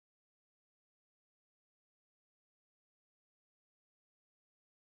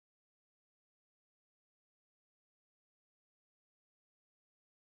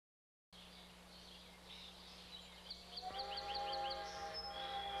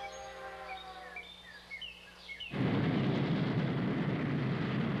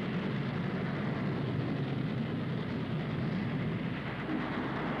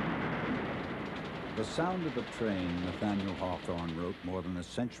The sound of the train, Nathaniel Hawthorne wrote more than a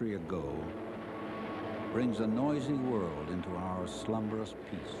century ago, brings a noisy world into our slumberous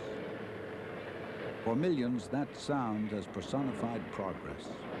peace. For millions, that sound has personified progress.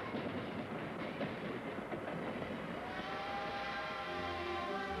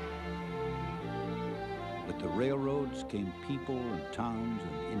 With the railroads came people and towns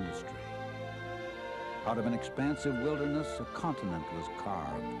and industry. Out of an expansive wilderness, a continent was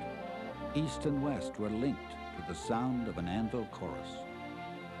carved. East and west were linked to the sound of an anvil chorus.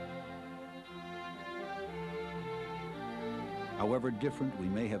 However different we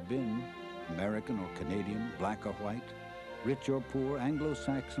may have been, American or Canadian, black or white, rich or poor,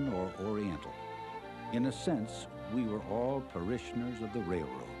 Anglo-Saxon or Oriental, in a sense, we were all parishioners of the railroad.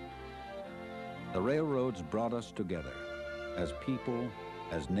 The railroads brought us together as people,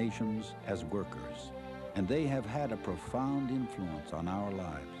 as nations, as workers, and they have had a profound influence on our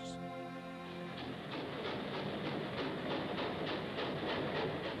lives.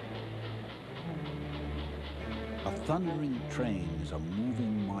 A thundering train is a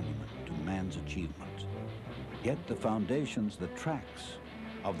moving monument to man's achievement. Yet the foundations, the tracks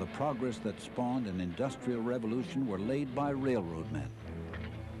of the progress that spawned an industrial revolution were laid by railroad men.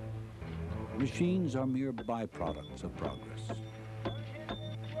 Machines are mere byproducts of progress.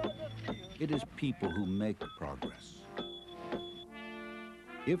 It is people who make progress.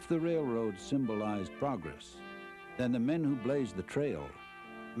 If the railroads symbolized progress, then the men who blazed the trail,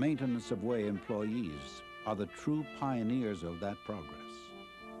 maintenance of way employees, are the true pioneers of that progress.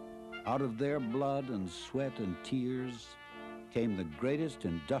 Out of their blood and sweat and tears came the greatest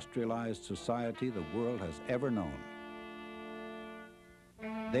industrialized society the world has ever known.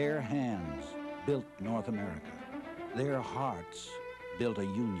 Their hands built North America. Their hearts built a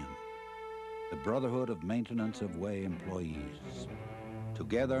union, the Brotherhood of Maintenance of Way Employees.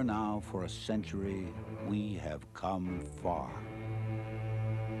 Together now for a century, we have come far.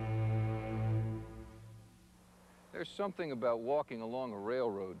 There's something about walking along a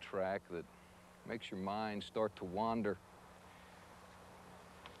railroad track that makes your mind start to wander.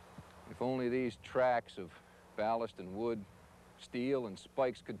 If only these tracks of ballast and wood, steel and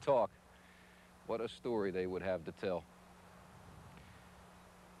spikes could talk, what a story they would have to tell.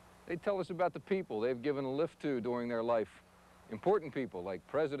 They'd tell us about the people they've given a lift to during their life. Important people like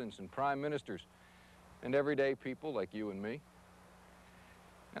presidents and prime ministers, and everyday people like you and me.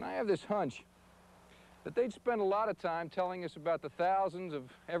 And I have this hunch that they'd spend a lot of time telling us about the thousands of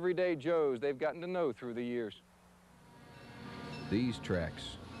everyday Joes they've gotten to know through the years. These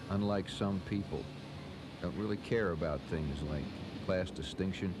tracks, unlike some people, don't really care about things like class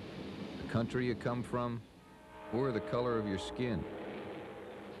distinction, the country you come from, or the color of your skin.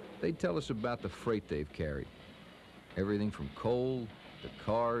 They tell us about the freight they've carried, everything from coal to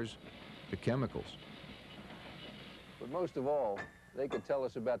cars to chemicals. But most of all, they could tell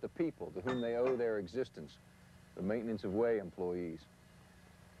us about the people to whom they owe their existence, the maintenance of way employees.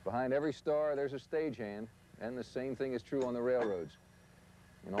 Behind every star, there's a stagehand, and the same thing is true on the railroads.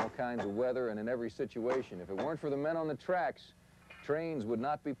 In all kinds of weather and in every situation, if it weren't for the men on the tracks, trains would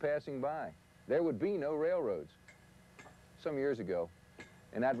not be passing by. There would be no railroads. Some years ago,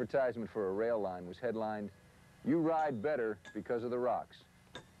 an advertisement for a rail line was headlined, "You ride better because of the rocks."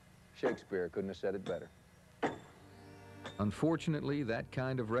 Shakespeare couldn't have said it better. Unfortunately, that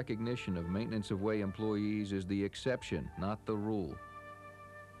kind of recognition of maintenance of way employees is the exception, not the rule.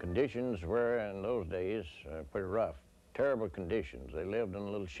 Conditions were, in those days, pretty rough. Terrible conditions. They lived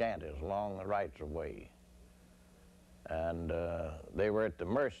in little shanties along the rights of way. And they were at the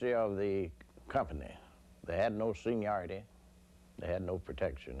mercy of the company. They had no seniority. They had no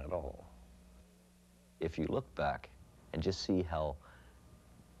protection at all. If you look back and just see how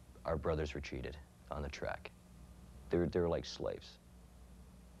our brothers were treated on the track, they were like slaves.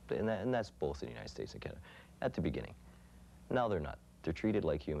 And that's both in the United States and Canada, at the beginning. Now they're not. They're treated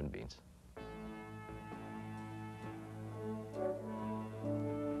like human beings.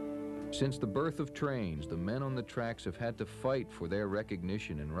 Since the birth of trains, the men on the tracks have had to fight for their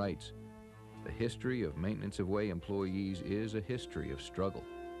recognition and rights. The history of maintenance of way employees is a history of struggle.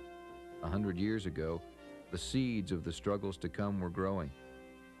 100 years ago, the seeds of the struggles to come were growing,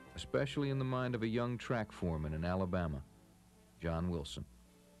 especially in the mind of a young track foreman in Alabama, John Wilson.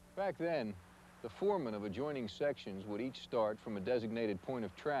 Back then, the foremen of adjoining sections would each start from a designated point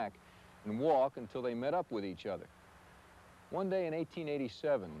of track and walk until they met up with each other. One day in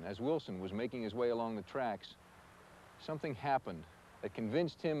 1887, as Wilson was making his way along the tracks, something happened that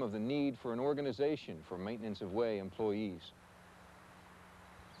convinced him of the need for an organization for maintenance of way employees.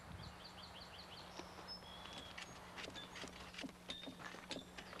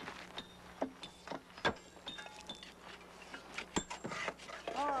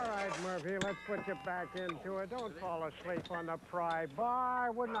 Murphy. Let's put you back into it. Don't fall asleep on the pry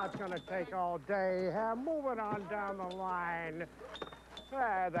bar. We're not going to take all day. Move it on down the line.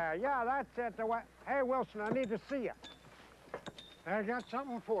 There. Yeah, that's it. Hey, Wilson, I need to see you. I got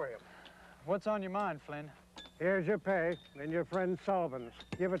something for you. What's on your mind, Flynn? Here's your pay and your friend Sullivan's.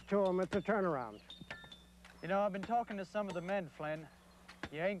 Give it to him at the turnaround. You know, I've been talking to some of the men, Flynn.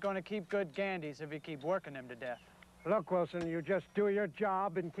 You ain't gonna keep good Gandys if you keep working them to death. Look, Wilson, you just do your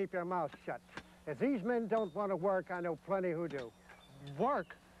job and keep your mouth shut. If these men don't want to work, I know plenty who do.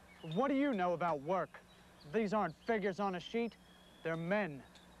 Work? What do you know about work? These aren't figures on a sheet. They're men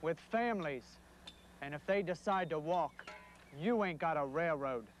with families. And if they decide to walk, you ain't got a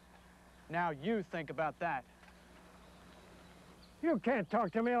railroad. Now you think about that. You can't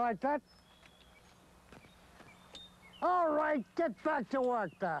talk to me like that. All right, get back to work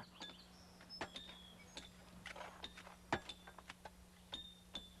there.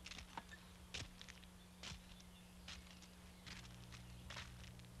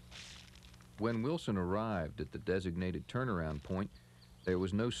 When Wilson arrived at the designated turnaround point, there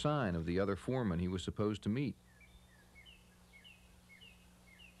was no sign of the other foreman he was supposed to meet.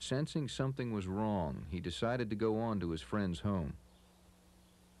 Sensing something was wrong, he decided to go on to his friend's home.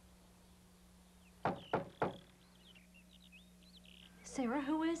 Sarah,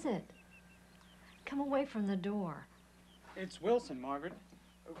 who is it? Come away from the door. It's Wilson, Margaret.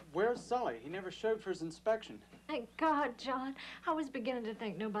 Where's Sully? He never showed for his inspection. Thank God, John. I was beginning to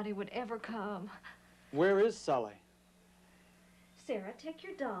think nobody would ever come. Where is Sully? Sarah, take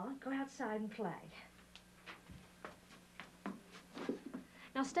your doll and go outside and play.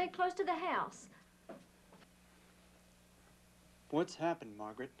 Now stay close to the house. What's happened,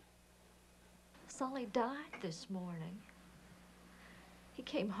 Margaret? Sully died this morning. He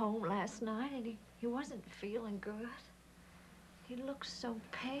came home last night and he wasn't feeling good. He looked so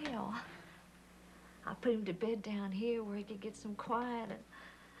pale. I put him to bed down here where he could get some quiet, and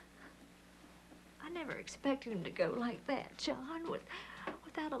I never expected him to go like that, John,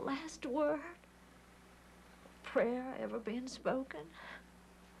 without a last word. Prayer ever been spoken.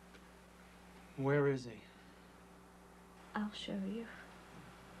 Where is he? I'll show you.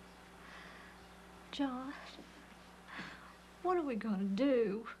 John, what are we gonna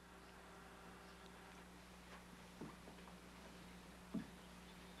do?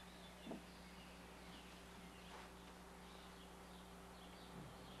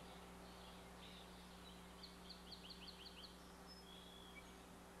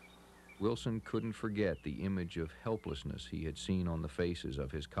 Wilson couldn't forget the image of helplessness he had seen on the faces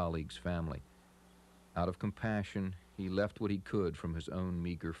of his colleagues' family. Out of compassion, he left what he could from his own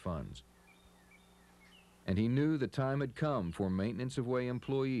meager funds. And he knew the time had come for maintenance of way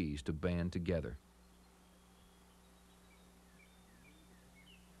employees to band together.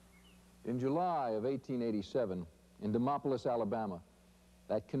 In July of 1887, in Demopolis, Alabama,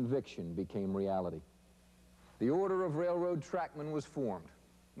 that conviction became reality. The Order of Railroad Trackmen was formed,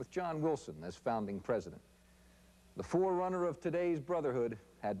 with John Wilson as founding president. The forerunner of today's brotherhood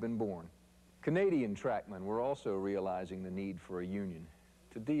had been born. Canadian trackmen were also realizing the need for a union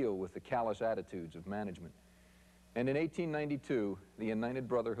to deal with the callous attitudes of management. And in 1892, the United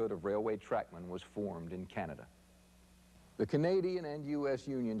Brotherhood of Railway Trackmen was formed in Canada. The Canadian and U.S.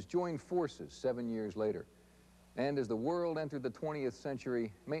 unions joined forces 7 years later. And as the world entered the 20th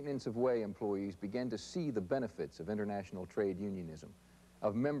century, maintenance of way employees began to see the benefits of international trade unionism,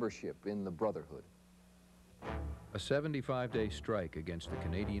 of membership in the Brotherhood. A 75-day strike against the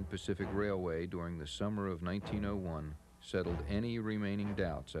Canadian Pacific Railway during the summer of 1901 settled any remaining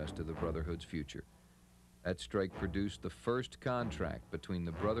doubts as to the Brotherhood's future. That strike produced the first contract between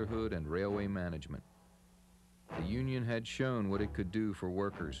the Brotherhood and railway management. The union had shown what it could do for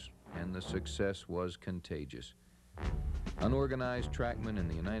workers, and the success was contagious. Unorganized trackmen in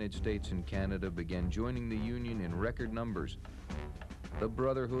the United States and Canada began joining the union in record numbers. The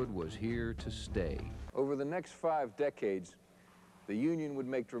Brotherhood was here to stay. Over the next 5 decades, the union would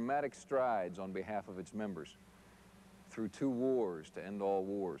make dramatic strides on behalf of its members. Through 2 wars to end all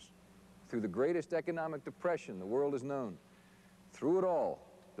wars, through the greatest economic depression the world has known. Through it all,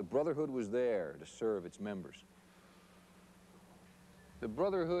 the Brotherhood was there to serve its members. The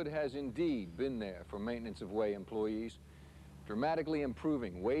Brotherhood has indeed been there for maintenance of way employees, dramatically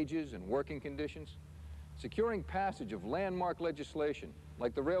improving wages and working conditions, securing passage of landmark legislation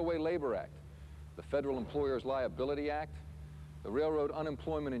like the Railway Labor Act, the Federal Employers Liability Act, the Railroad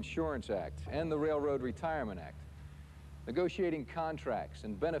Unemployment Insurance Act, and the Railroad Retirement Act, negotiating contracts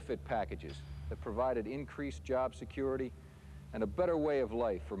and benefit packages that provided increased job security and a better way of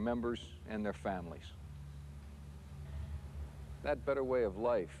life for members and their families. That better way of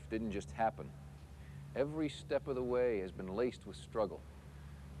life didn't just happen. Every step of the way has been laced with struggle,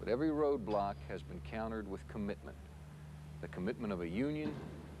 but every roadblock has been countered with commitment, the commitment of a union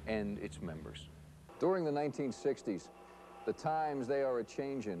and its members. During the 1960s, "The Times They Are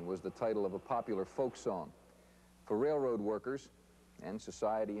A-Changin'" was the title of a popular folk song. For railroad workers, and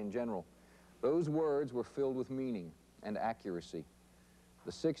society in general, those words were filled with meaning and accuracy.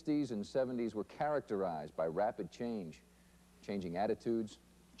 The 60s and 70s were characterized by rapid change, changing attitudes,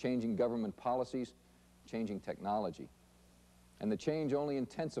 changing government policies, changing technology. And the change only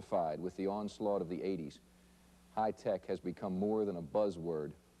intensified with the onslaught of the 80s. High tech has become more than a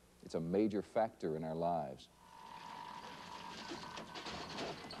buzzword. It's a major factor in our lives.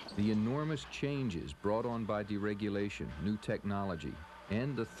 The enormous changes brought on by deregulation, new technology,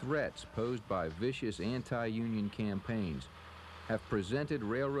 and the threats posed by vicious anti-union campaigns have presented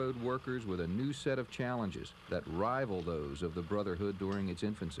railroad workers with a new set of challenges that rival those of the Brotherhood during its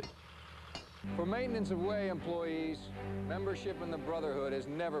infancy. For maintenance of way employees, membership in the Brotherhood has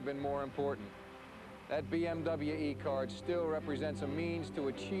never been more important. That BMW card still represents a means to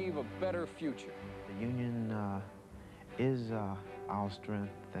achieve a better future. The union is our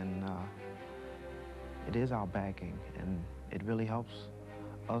strength, and it is our backing, and it really helps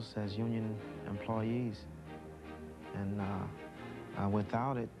us as union employees. And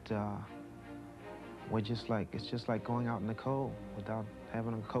without it, it's just like going out in the cold without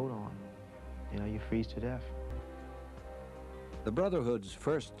having a coat on. You know, you freeze to death. The Brotherhood's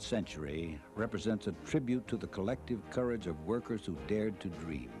first century represents a tribute to the collective courage of workers who dared to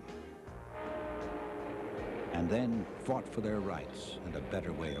dream, and then fought for their rights and a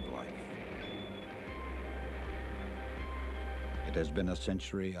better way of life. It has been a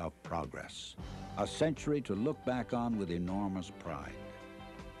century of progress, a century to look back on with enormous pride.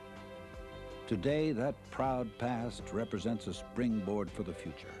 Today, that proud past represents a springboard for the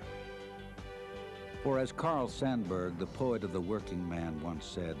future. For as Carl Sandburg, the poet of the working man, once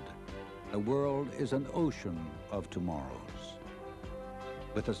said, the world is an ocean of tomorrows.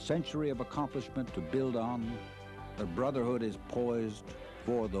 With a century of accomplishment to build on, the Brotherhood is poised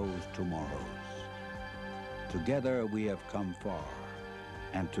for those tomorrows. Together we have come far,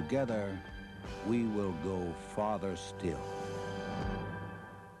 and together we will go farther still.